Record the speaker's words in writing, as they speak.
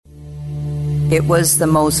It was the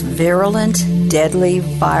most virulent, deadly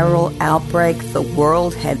viral outbreak the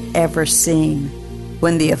world had ever seen.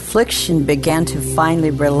 When the affliction began to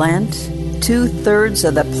finally relent, 2/3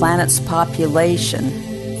 of the planet's population,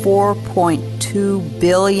 4.2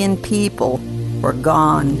 billion people, were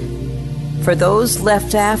gone. For those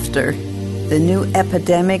left after, the new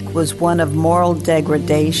epidemic was one of moral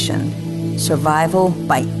degradation, survival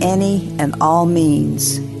by any and all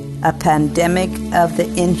means, a pandemic of the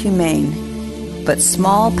inhumane. But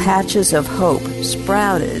small patches of hope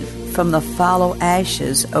sprouted from the fallow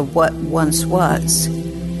ashes of what once was.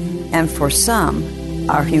 And for some,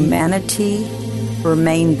 our humanity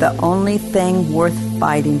remained the only thing worth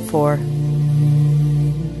fighting for.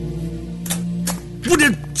 What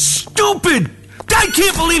a stupid! I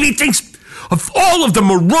can't believe he thinks of all of the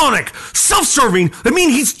moronic, self-serving. I mean,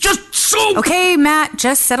 he's just so... Okay, Matt,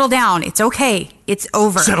 just settle down. It's okay. It's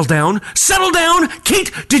over. Settle down? Settle down?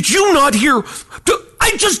 Kate, did you not hear?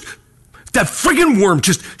 That friggin' worm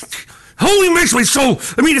just... Holy makes me so...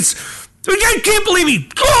 I mean, I can't believe he...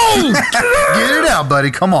 Oh! Get it out,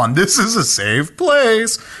 buddy. Come on. This is a safe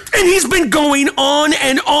place. And he's been going on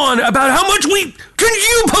and on about how much we... Can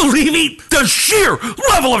you believe it? The sheer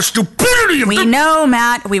level of stupidity of We know,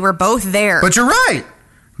 Matt. We were both there. But you're right.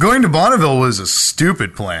 Going to Bonneville was a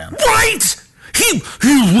stupid plan. Right! He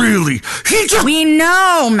just... We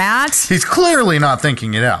know, Matt. He's clearly not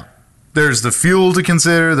thinking it out. There's the fuel to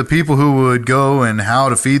consider, the people who would go and how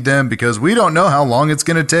to feed them, because we don't know how long it's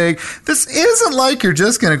going to take. This isn't like you're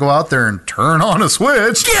just going to go out there and turn on a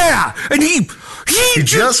switch. Yeah, and he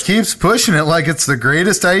just keeps pushing it like it's the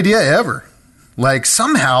greatest idea ever. Like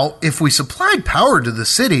somehow, if we supplied power to the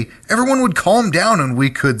city, everyone would calm down and we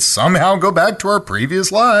could somehow go back to our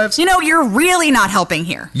previous lives. You know, you're really not helping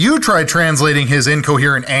here. You try translating his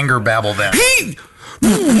incoherent anger babble then.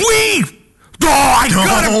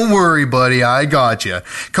 Don't worry, buddy. I got you.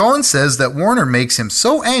 Colin says that Warner makes him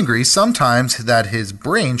so angry sometimes that his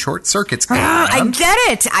brain short circuits. I get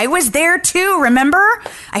it. I was there too, remember?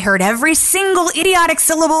 I heard every single idiotic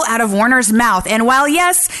syllable out of Warner's mouth. And while,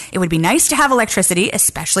 yes, it would be nice to have electricity,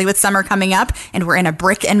 especially with summer coming up, and we're in a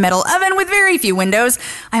brick and metal oven with very few windows,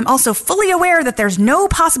 I'm also fully aware that there's no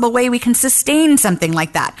possible way we can sustain something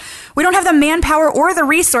like that. We don't have the manpower or the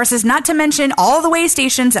resources, not to mention all the way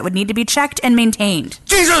stations that would need to be checked and maintained.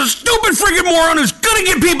 Jesus, stupid freaking moron who's gonna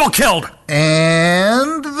get people killed!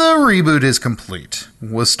 And the reboot is complete.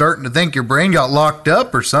 Was starting to think your brain got locked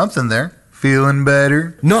up or something there. Feeling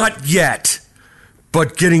better? Not yet,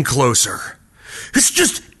 but getting closer. It's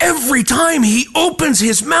just every time he opens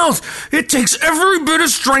his mouth, it takes every bit of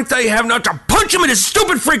strength I have not to punch him in his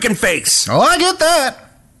stupid freaking face. Oh, I get that.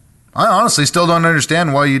 I honestly still don't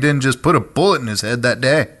understand why you didn't just put a bullet in his head that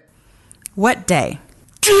day. What day?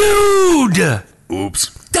 Dude! Oops.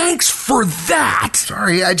 Thanks for that.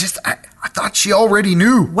 Sorry, I thought she already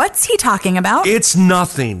knew. What's he talking about? It's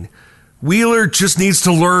nothing. Wheeler just needs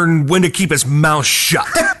to learn when to keep his mouth shut.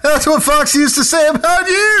 That's what Fox used to say about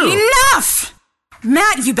you. Enough!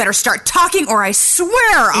 Matt, you better start talking or I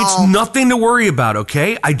swear It's nothing to worry about,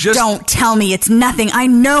 okay? Don't tell me it's nothing. I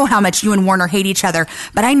know how much you and Warner hate each other,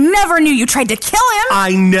 but I never knew you tried to kill him.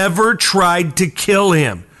 I never tried to kill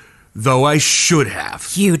him, though I should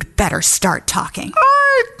have. You'd better start talking.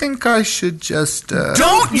 I think I should just,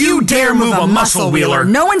 Don't you dare move a muscle, Wheeler.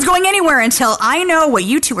 No one's going anywhere until I know what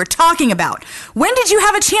you two are talking about. When did you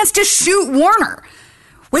have a chance to shoot Warner?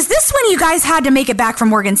 Was this when you guys had to make it back from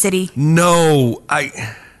Morgan City? No,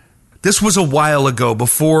 this was a while ago,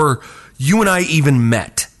 before you and I even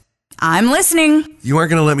met. I'm listening. You aren't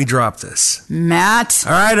going to let me drop this. Matt.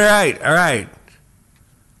 All right.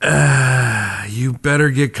 You better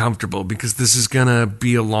get comfortable, because this is going to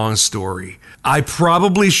be a long story. I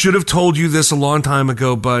probably should have told you this a long time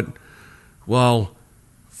ago, but, well,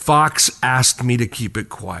 Fox asked me to keep it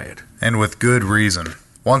quiet. And with good reason.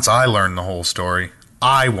 Once I learned the whole story,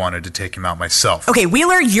 I wanted to take him out myself. Okay,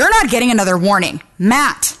 Wheeler, you're not getting another warning.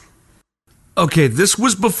 Matt. Okay, this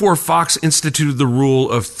was before Fox instituted the rule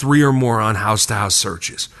of 3 or more on house-to-house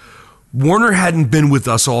searches. Warner hadn't been with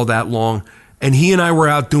us all that long, and he and I were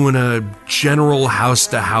out doing a general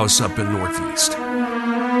house-to-house up in Northeast.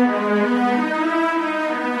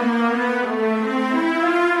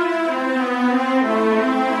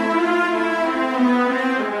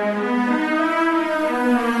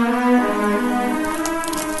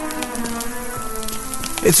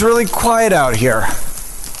 It's really quiet out here.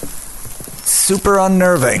 Super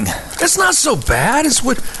unnerving. It's not so bad. It's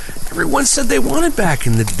what everyone said they wanted back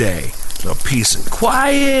in the day. Peace and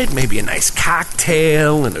quiet, maybe a nice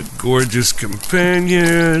cocktail and a gorgeous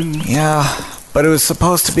companion. Yeah, but it was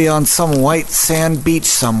supposed to be on some white sand beach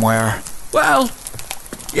somewhere. Well,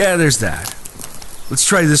 yeah, there's that. Let's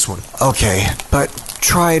try this one. Okay, but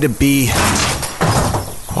try to be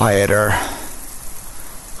quieter.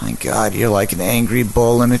 My God, you're like an angry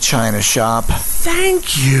bull in a china shop.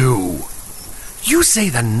 Thank you. You say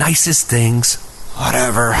the nicest things.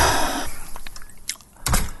 Whatever.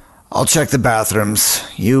 I'll check the bathrooms.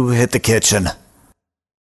 You hit the kitchen.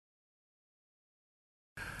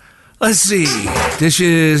 Let's see.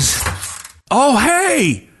 Dishes. Oh,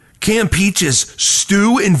 hey! Canned peaches,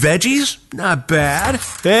 stew and veggies? Not bad.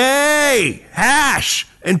 Hey! Hash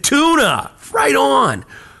and tuna. Right on.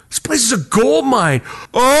 This place is a gold mine.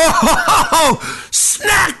 Oh!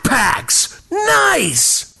 Snack packs!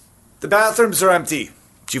 Nice! The bathrooms are empty.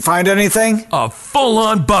 Did you find anything? A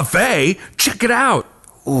full-on buffet? Check it out.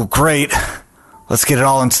 Ooh, great. Let's get it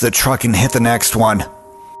all into the truck and hit the next one.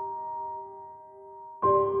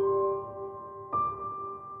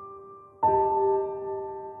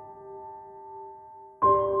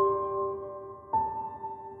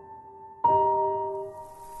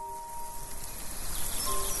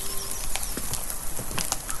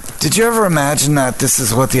 Did you ever imagine that this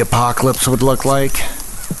is what the apocalypse would look like?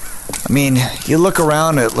 I mean, you look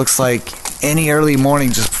around, it looks like any early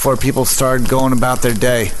morning just before people start going about their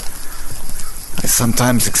day. I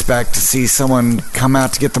sometimes expect to see someone come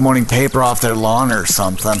out to get the morning paper off their lawn or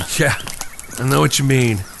something. Yeah, I know what you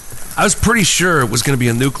mean. I was pretty sure it was going to be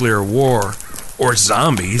a nuclear war or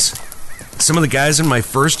zombies. Some of the guys in my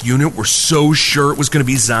first unit were so sure it was going to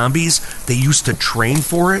be zombies, they used to train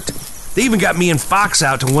for it. They even got me and Fox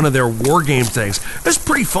out to one of their war game things. It was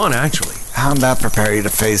pretty fun, actually. How'd that prepare you to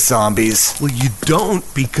face zombies? Well, you don't,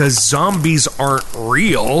 because zombies aren't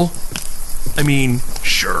real. I mean,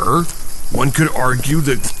 sure, one could argue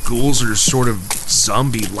that ghouls are sort of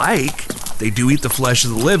zombie-like. They do eat the flesh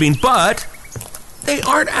of the living, but they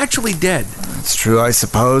aren't actually dead. That's true, I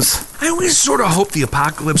suppose. I always sort of hoped the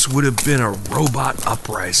apocalypse would have been a robot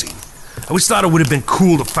uprising. I always thought it would have been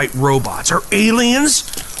cool to fight robots or aliens.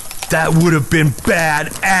 That would have been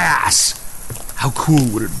badass. How cool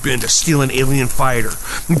would it have been to steal an alien fighter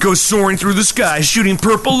and go soaring through the sky shooting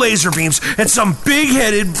purple laser beams at some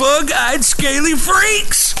big-headed, bug-eyed, scaly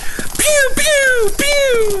freaks? Pew, pew,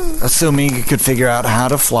 pew! Assuming you could figure out how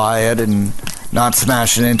to fly it and not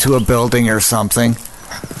smash it into a building or something.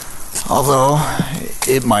 Although,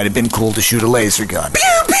 it might have been cool to shoot a laser gun.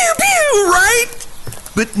 Pew, pew, pew, right?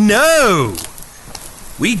 But no.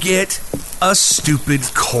 We get a stupid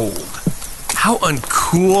cold. How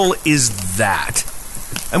uncool is that?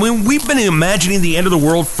 I mean, we've been imagining the end of the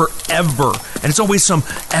world forever, and it's always some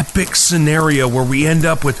epic scenario where we end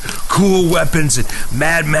up with cool weapons and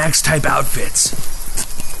Mad Max type outfits.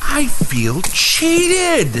 I feel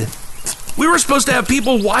cheated. We were supposed to have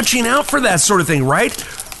people watching out for that sort of thing, right?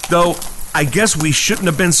 Though, I guess we shouldn't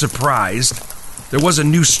have been surprised. There was a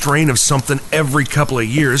new strain of something every couple of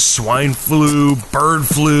years. Swine flu, bird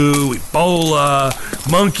flu, Ebola,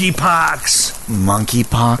 monkeypox.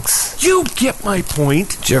 Monkeypox? You get my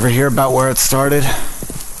point. Did you ever hear about where it started?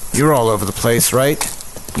 You were all over the place, right?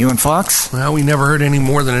 You and Fox? Well, we never heard any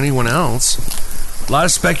more than anyone else. A lot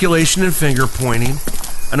of speculation and finger pointing.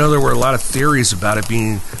 I know there were a lot of theories about it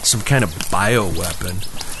being some kind of bioweapon.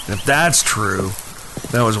 And if that's true,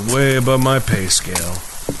 that was way above my pay scale.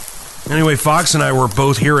 Anyway, Fox and I were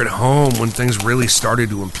both here at home when things really started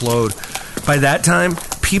to implode. By that time,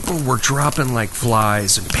 people were dropping like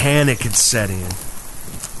flies and panic had set in.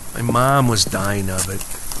 My mom was dying of it.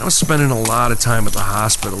 I was spending a lot of time at the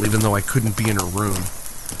hospital, even though I couldn't be in her room.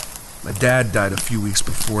 My dad died a few weeks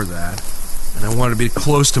before that, and I wanted to be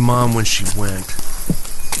close to Mom when she went.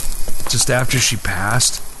 Just after she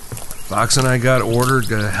passed, Fox and I got ordered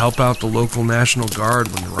to help out the local National Guard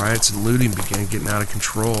when the riots and looting began getting out of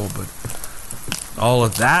control, but all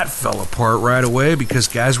of that fell apart right away because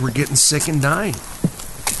guys were getting sick and dying.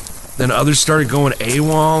 Then others started going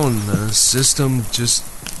AWOL and the system just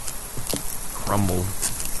crumbled.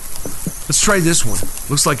 Let's try this one.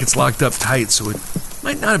 Looks like it's locked up tight, so it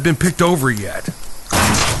might not have been picked over yet.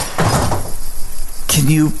 Can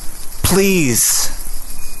you please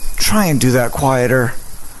try and do that quieter?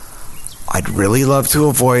 I'd really love to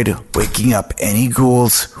avoid waking up any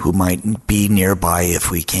ghouls who might be nearby if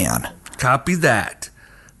we can. Copy that.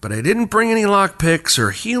 But I didn't bring any lockpicks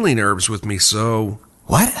or healing herbs with me, so...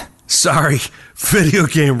 What? Sorry, video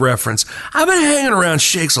game reference. I've been hanging around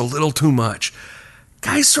Shakes a little too much.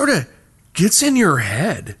 Guy sort of gets in your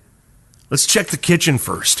head. Let's check the kitchen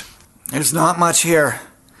first. There's not much here.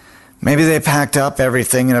 Maybe they packed up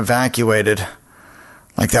everything and evacuated.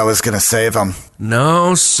 Like that was gonna save them.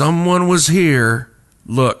 No, someone was here.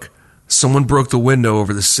 Look, someone broke the window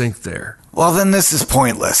over the sink there. Well, then this is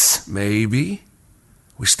pointless. Maybe.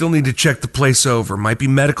 We still need to check the place over. Might be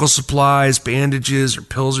medical supplies, bandages, or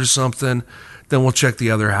pills or something. Then we'll check the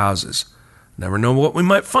other houses. Never know what we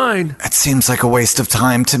might find. It seems like a waste of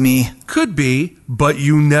time to me. Could be, but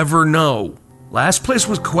you never know. Last place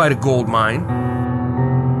was quite a gold mine.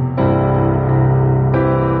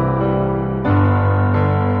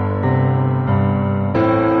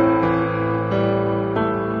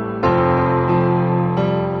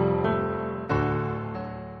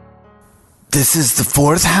 This is the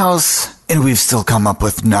 4th house, and we've still come up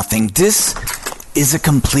with nothing. This is a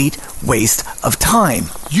complete waste of time.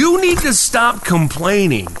 You need to stop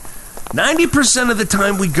complaining. 90% of the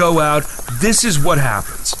time we go out, this is what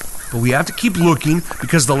happens. But we have to keep looking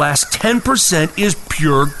because the last 10% is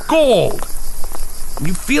pure gold.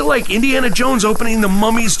 You feel like Indiana Jones opening the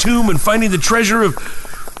mummy's tomb and finding the treasure of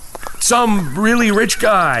some really rich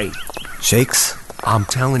guy. Shakes? I'm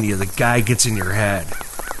telling you, the guy gets in your head.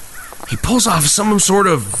 He pulls off some sort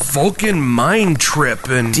of Vulcan mind trip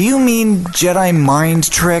and... Do you mean Jedi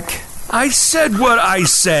mind trick? I said what I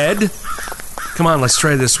said. Come on, let's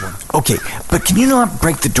try this one. Okay, but can you not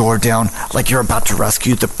break the door down like you're about to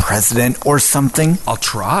rescue the president or something? I'll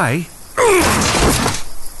try.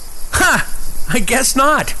 Ha! I guess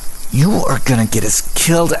not. You are gonna get us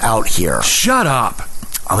killed out here. Shut up.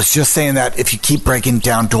 I was just saying that if you keep breaking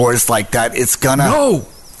down doors like that, it's gonna... No!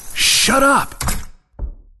 Shut up!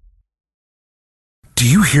 Do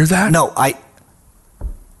you hear that? No,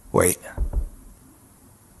 Wait.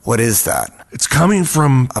 What is that? It's coming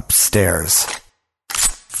from... Upstairs.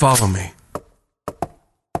 Follow me.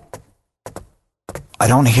 I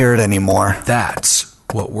don't hear it anymore. That's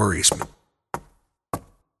what worries me.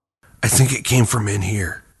 I think it came from in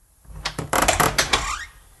here.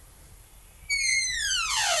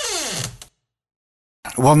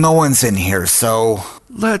 Well, no one's in here, so...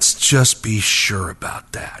 Let's just be sure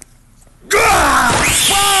about that.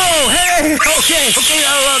 Whoa! Hey! Okay,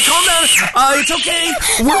 calm down. It's okay.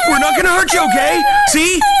 We're not gonna hurt you, okay?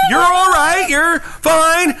 See? You're alright. You're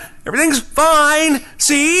fine. Everything's fine.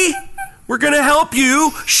 See? We're gonna help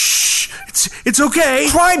you. Shh! It's okay.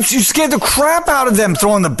 Cripes, you scared the crap out of them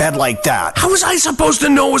throwing the bed like that. How was I supposed to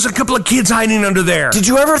know it was a couple of kids hiding under there? Did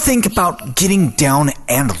you ever think about getting down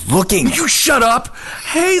and looking? You shut up.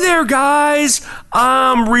 Hey there, guys.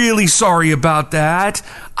 I'm really sorry about that.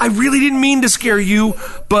 I really didn't mean to scare you,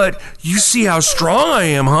 but you see how strong I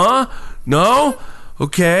am, huh? No?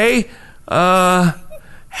 Okay.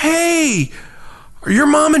 Hey, are your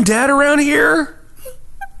mom and dad around here?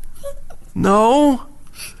 No?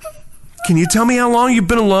 Can you tell me how long you've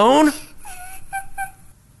been alone?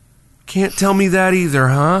 Can't tell me that either,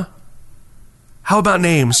 huh? How about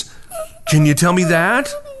names? Can you tell me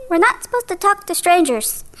that? We're not supposed to talk to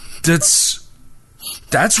strangers.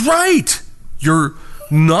 That's right. You're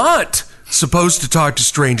not supposed to talk to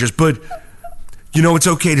strangers, but you know it's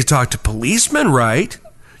okay to talk to policemen, right?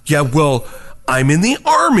 Yeah, well, I'm in the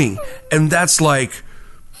army, and that's like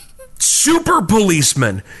super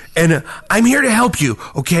policeman, and I'm here to help you,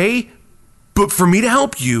 okay? But for me to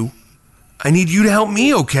help you, I need you to help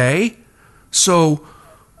me, okay? So,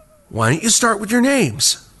 why don't you start with your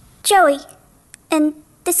names? Joey. And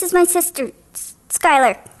this is my sister,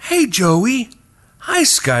 Skylar. Hey, Joey. Hi,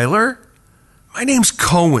 Skylar. My name's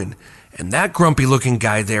Cohen, and that grumpy-looking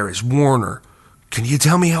guy there is Warner. Can you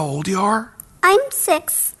tell me how old you are? I'm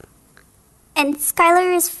 6, and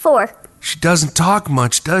Skylar is 4. She doesn't talk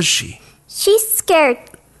much, does she? She's scared.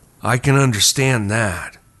 I can understand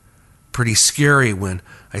that. Pretty scary when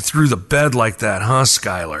I threw the bed like that, huh,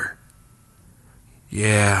 Skylar?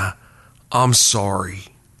 Yeah, I'm sorry.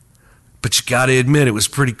 But you gotta admit it was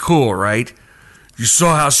pretty cool, right? You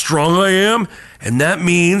saw how strong I am? And that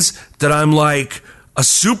means that I'm like a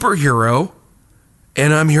superhero,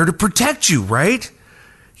 and I'm here to protect you, right?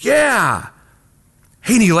 Yeah.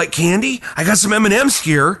 Hey, do you like candy? I got some M&Ms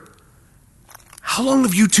here. How long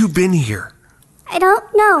have you two been here? I don't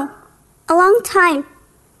know. A long time.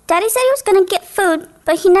 Daddy said he was going to get food,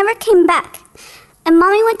 but he never came back. And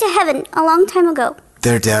Mommy went to heaven a long time ago.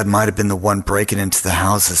 Their dad might have been the one breaking into the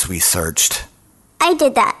houses we searched. I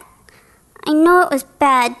did that. I know it was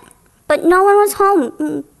bad, but no one was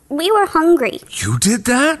home. We were hungry. You did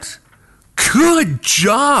that? Good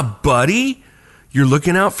job, buddy. You're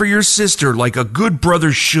looking out for your sister like a good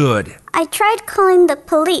brother should. I tried calling the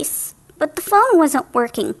police, but the phone wasn't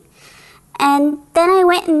working. And then I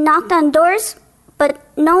went and knocked on doors, but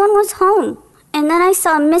no one was home. And then I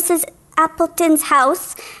saw Mrs. Appleton's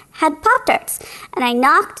house had Pop-Tarts. And I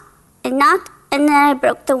knocked, and then I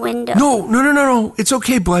broke the window. No. It's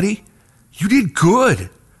okay, buddy. You did good.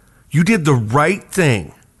 You did the right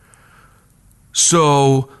thing.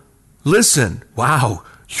 So, listen. Wow,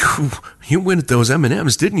 you went at those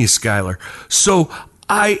M&Ms, didn't you, Skylar? So,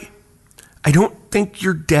 I don't think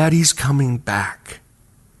your daddy's coming back.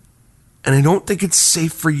 And I don't think it's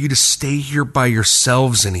safe for you to stay here by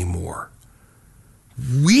yourselves anymore.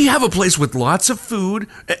 We have a place with lots of food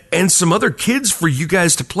and some other kids for you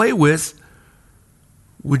guys to play with.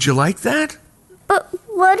 Would you like that? But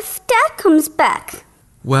what if Dad comes back?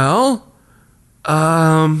 Well,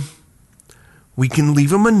 we can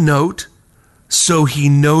leave him a note so he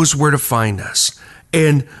knows where to find us.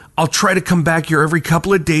 And I'll try to come back here every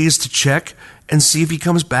couple of days to check and see if he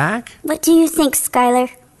comes back. What do you think,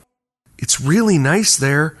 Skylar? It's really nice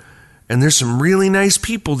there, and there's some really nice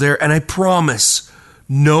people there, and I promise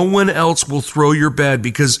no one else will throw your bed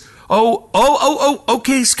because,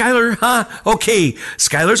 okay, Skylar, huh? Okay,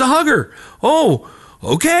 Skylar's a hugger. Oh,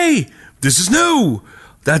 okay, this is new.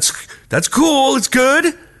 That's cool, it's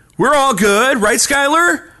good. We're all good, right,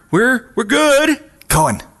 Skylar? We're good.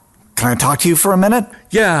 Cohen, can I talk to you for a minute?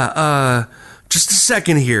 Yeah, just a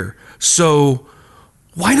second here. So,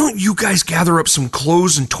 why don't you guys gather up some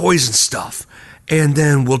clothes and toys and stuff? And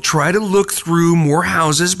then we'll try to look through more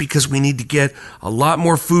houses because we need to get a lot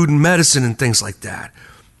more food and medicine and things like that.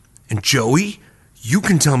 And Joey, you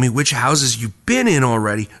can tell me which houses you've been in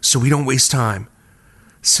already so we don't waste time.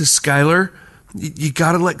 So, Skylar, you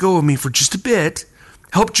gotta let go of me for just a bit.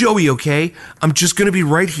 Help Joey, okay? I'm just gonna be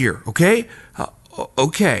right here, okay?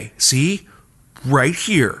 Okay, see? Right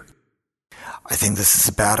here. I think this is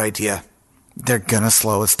a bad idea. They're gonna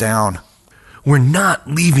slow us down. We're not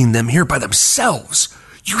leaving them here by themselves.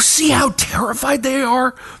 You see how terrified they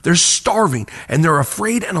are? They're starving, and they're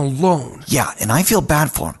afraid and alone. Yeah, and I feel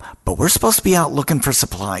bad for them, but we're supposed to be out looking for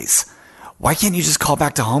supplies. Why can't you just call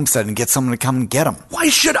back to Homestead and get someone to come and get them? Why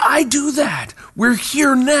should I do that? We're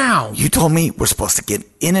here now. You told me we're supposed to get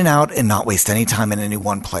in and out and not waste any time in any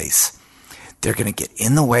one place. They're gonna get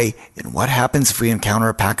in the way, and what happens if we encounter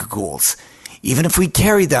a pack of ghouls? Even if we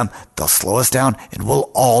carry them, they'll slow us down and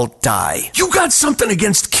we'll all die. You got something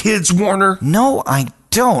against kids, Warner? No, I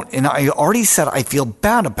don't. And I already said I feel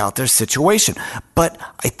bad about their situation. But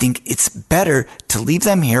I think it's better to leave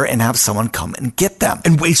them here and have someone come and get them.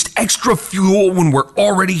 And waste extra fuel when we're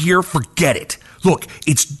already here? Forget it. Look,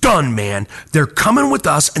 it's done, man. They're coming with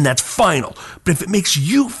us and that's final. But if it makes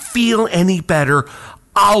you feel any better,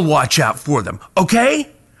 I'll watch out for them,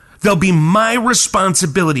 okay? They'll be my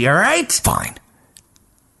responsibility, all right? Fine.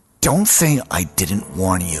 Don't say I didn't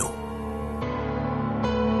warn you.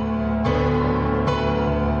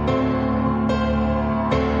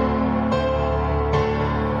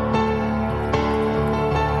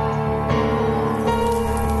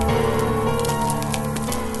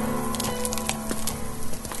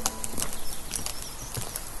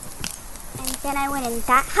 And then I went in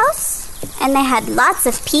that house, and they had lots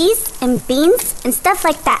of peas and beans and stuff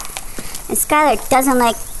like that. And Skylar doesn't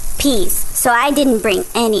like peas, so I didn't bring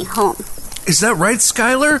any home. Is that right,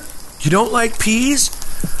 Skylar? You don't like peas?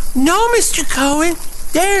 No, Mr. Cohen.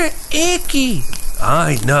 They're icky.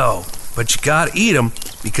 I know, but you gotta eat them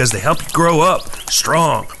because they help you grow up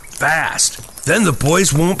strong, fast. Then the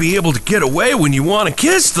boys won't be able to get away when you want to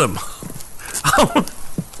kiss them. Oh,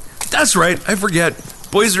 that's right, I forget.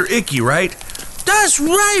 Boys are icky, right? That's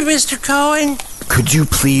right, Mr. Cohen. Could you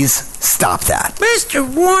please stop that? Mr.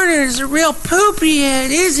 Warner is a real poopy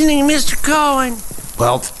head, isn't he, Mr. Cohen?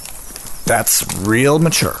 Well, that's real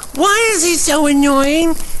mature. Why is he so annoying?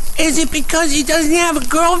 Is it because he doesn't have a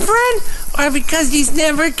girlfriend? Or because he's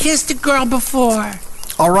never kissed a girl before?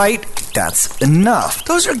 All right, that's enough.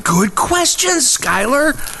 Those are good questions,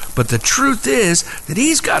 Skylar. But the truth is that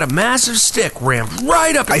he's got a massive stick rammed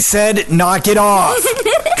right up. I said knock it off.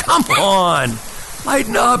 Come on.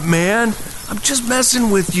 Lighten up, man. I'm just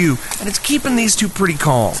messing with you, and it's keeping these two pretty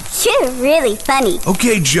calm. You're really funny.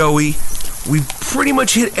 Okay, Joey. We've pretty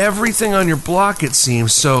much hit everything on your block, it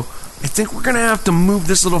seems, so I think we're going to have to move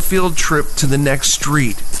this little field trip to the next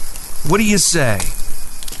street. What do you say?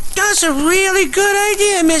 That's a really good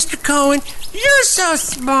idea, Mr. Cohen. You're so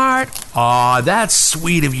smart. Aw, that's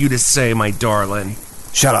sweet of you to say, my darling.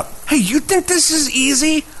 Shut up. Hey, you think this is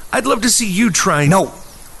easy? I'd love to see you try. No.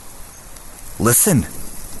 Listen.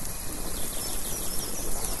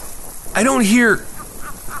 I don't hear...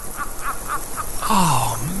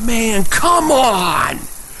 Oh, man, come on!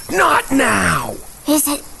 Not now! Is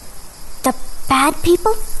it the bad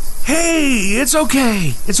people? Hey, it's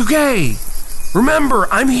okay. It's okay. Remember,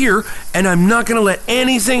 I'm here, and I'm not going to let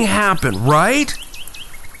anything happen, right?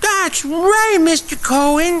 That's right, Mr.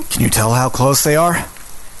 Cohen. Can you tell how close they are?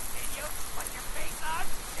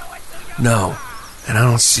 No, and I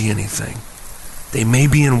don't see anything. They may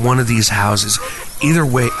be in one of these houses. Either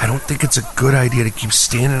way, I don't think it's a good idea to keep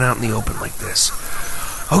standing out in the open like this.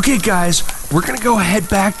 Okay, guys, we're gonna go head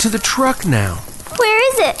back to the truck now.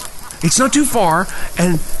 Where is it? It's not too far,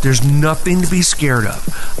 and there's nothing to be scared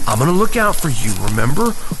of. I'm gonna look out for you,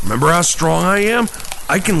 remember? Remember how strong I am?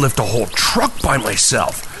 I can lift a whole truck by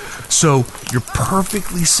myself. So you're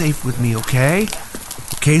perfectly safe with me, okay?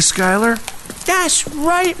 Okay, Skylar? That's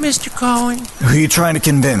right, Mr. Cohen. Who are you trying to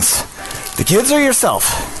convince? The kids or yourself?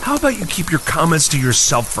 How about you keep your comments to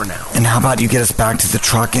yourself for now? And how about you get us back to the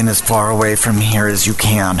truck and as far away from here as you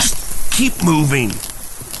can? Keep moving.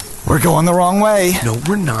 We're going the wrong way. No,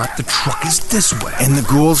 we're not. The truck is this way. And the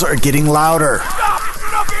ghouls are getting louder. Stop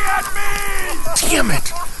looking at me! Damn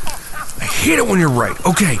it! I hate it when you're right.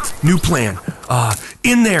 Okay, new plan.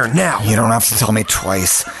 In there, now. You don't have to tell me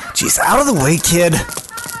twice. Jeez, out of the way, kid.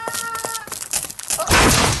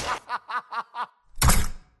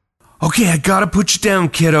 Okay, I gotta put you down,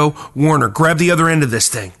 kiddo. Warner, grab the other end of this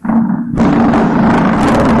thing.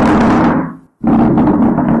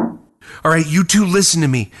 All right, you two listen to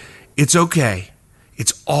me. It's okay.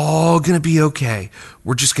 It's all gonna be okay.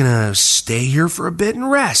 We're just gonna stay here for a bit and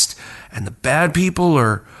rest. And the bad people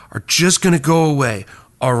are just gonna go away.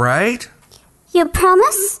 All right? You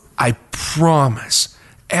promise? I promise.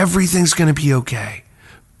 Everything's gonna be okay.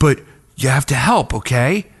 But you have to help,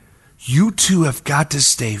 okay? You two have got to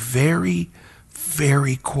stay very,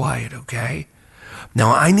 very quiet, okay?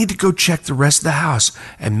 Now, I need to go check the rest of the house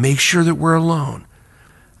and make sure that we're alone.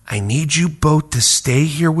 I need you both to stay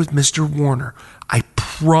here with Mr. Warner. I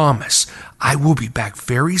promise I will be back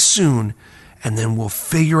very soon, and then we'll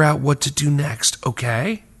figure out what to do next,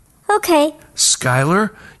 okay? Okay. Skylar,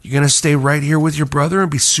 you're going to stay right here with your brother and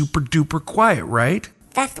be super duper quiet, right?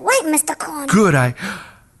 That's right, Mr. Cohen. Good,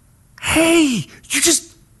 Hey, you just...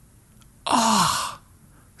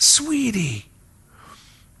 sweetie.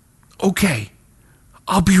 Okay,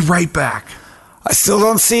 I'll be right back. I still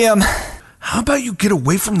don't see him. How about you get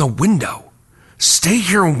away from the window? Stay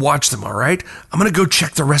here and watch them, all right? I'm gonna go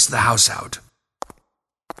check the rest of the house out.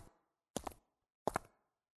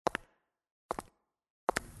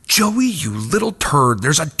 Joey, you little turd,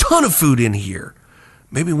 there's a ton of food in here.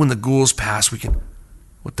 Maybe when the ghouls pass, we can...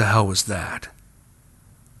 What the hell was that?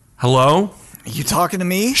 Hello? Are you talking to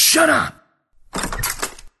me? Shut up!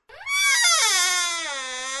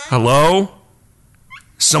 Hello?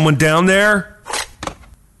 Someone down there?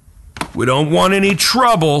 We don't want any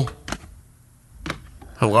trouble.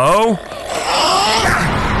 Hello?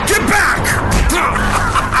 Get back! Get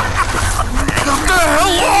the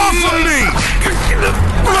hell off of me!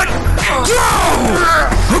 Let go!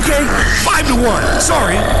 Okay, 5-1.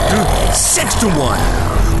 Sorry. 6-1.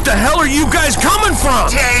 The hell are you guys coming from?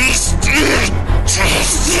 Tasty!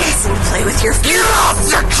 Play with your feet. Get off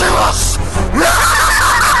the cliff!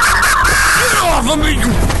 Get off of me!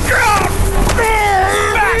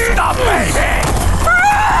 Back up, baby!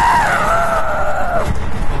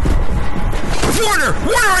 Warner!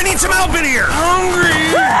 Warner, I need some help in here! Hungry!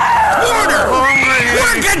 Warner!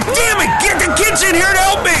 Warner, goddammit! Get the kids in here to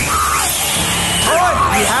help me! All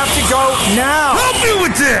right, we have to go now. Help me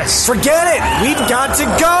with this! Forget it. We've got to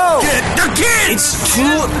go. Get the kids! It's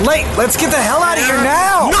too late. Let's get the hell out of here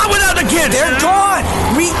now. Not without the kids! They're gone.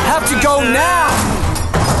 We have to go now.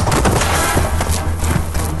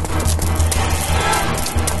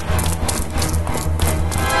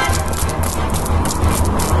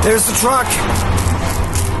 There's the truck.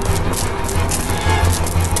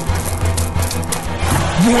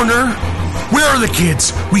 Warner, where are the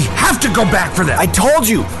kids? We have to go back for them. I told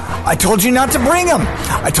you not to bring them.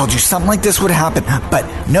 I told you something like this would happen. But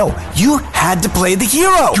no, you had to play the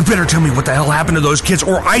hero. You better tell me what the hell happened to those kids,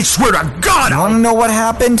 or I swear to God, You want to know what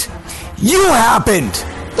happened? You happened.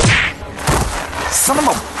 Son of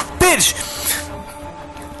a bitch.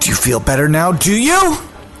 Do you feel better now, do you?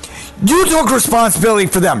 You took responsibility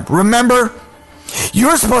for them, remember?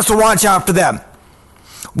 You're supposed to watch out for them.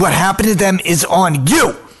 What happened to them is on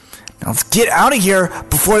you. Now let's get out of here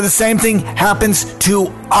before the same thing happens to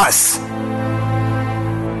us.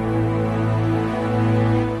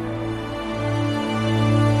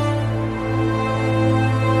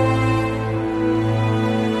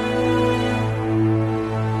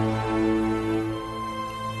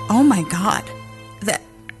 Oh my God.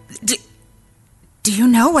 Do you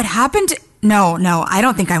know what happened? No, I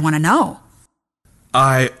don't think I want to know.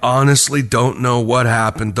 I honestly don't know what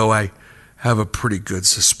happened, though I have a pretty good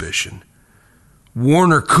suspicion.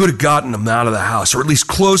 Warner could have gotten them out of the house, or at least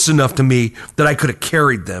close enough to me that I could have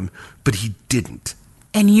carried them, but he didn't.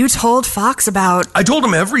 And you told Fox about... I told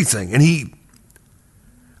him everything, and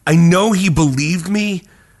I know he believed me,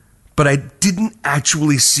 but but I didn't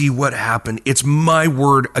actually see what happened. It's my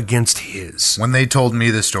word against his. When they told me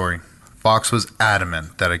the story, Fox was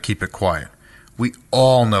adamant that I keep it quiet. We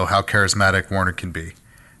all know how charismatic Warner can be,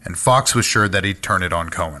 and Fox was sure that he'd turn it on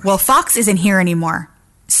Cohen. Well, Fox isn't here anymore,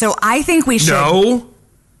 so I think we should... No,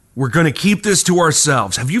 we're going to keep this to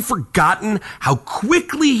ourselves. Have you forgotten how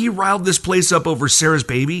quickly he riled this place up over Sarah's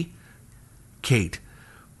baby? Kate,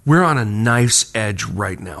 we're on a knife's edge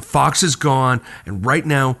right now. Fox is gone, and right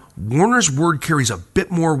now, Warner's word carries a bit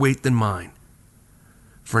more weight than mine.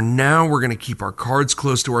 For now, we're going to keep our cards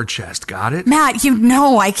close to our chest. Got it? Matt, you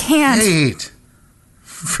know I can't. Kate,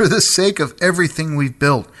 for the sake of everything we've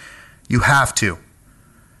built, you have to.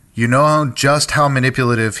 You know just how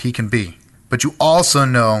manipulative he can be, but you also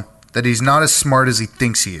know that he's not as smart as he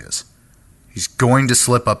thinks he is. He's going to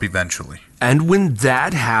slip up eventually. And when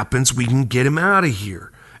that happens, we can get him out of here.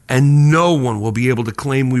 And no one will be able to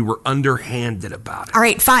claim we were underhanded about it. All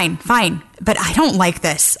right, fine. But I don't like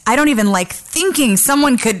this. I don't even like thinking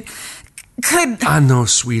someone could... I know,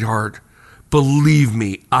 sweetheart. Believe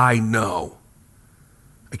me, I know.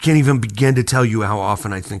 I can't even begin to tell you how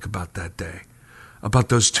often I think about that day. About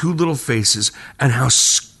those two little faces and how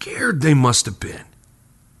scared they must have been.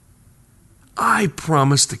 I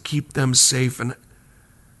promised to keep them safe, and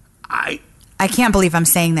I can't believe I'm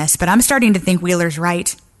saying this, but I'm starting to think Wheeler's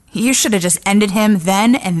right. You should have just ended him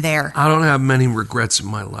then and there. I don't have many regrets in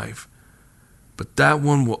my life, but that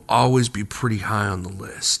one will always be pretty high on the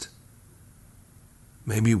list.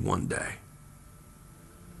 Maybe one day.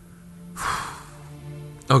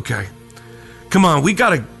 Okay. Come on, we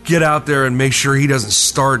gotta get out there and make sure he doesn't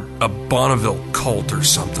start a Bonneville cult or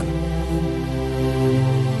something.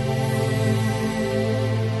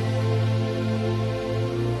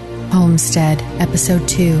 Homestead, Episode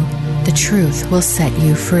 2, The Truth Will Set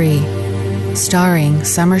You Free. Starring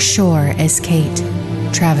Summer Shore as Kate,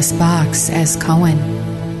 Travis Box as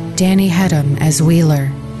Cohen, Danny Hedham as Wheeler,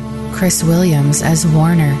 Chris Williams as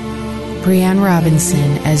Warner, Brianne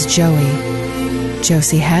Robinson as Joey,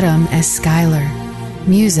 Josie Hedham as Skylar.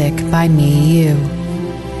 Music by Me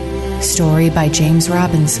You. Story by James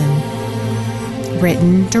Robinson.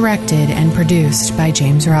 Written, directed, and produced by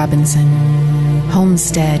James Robinson.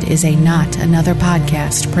 Homestead is a Not Another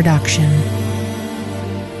Podcast production.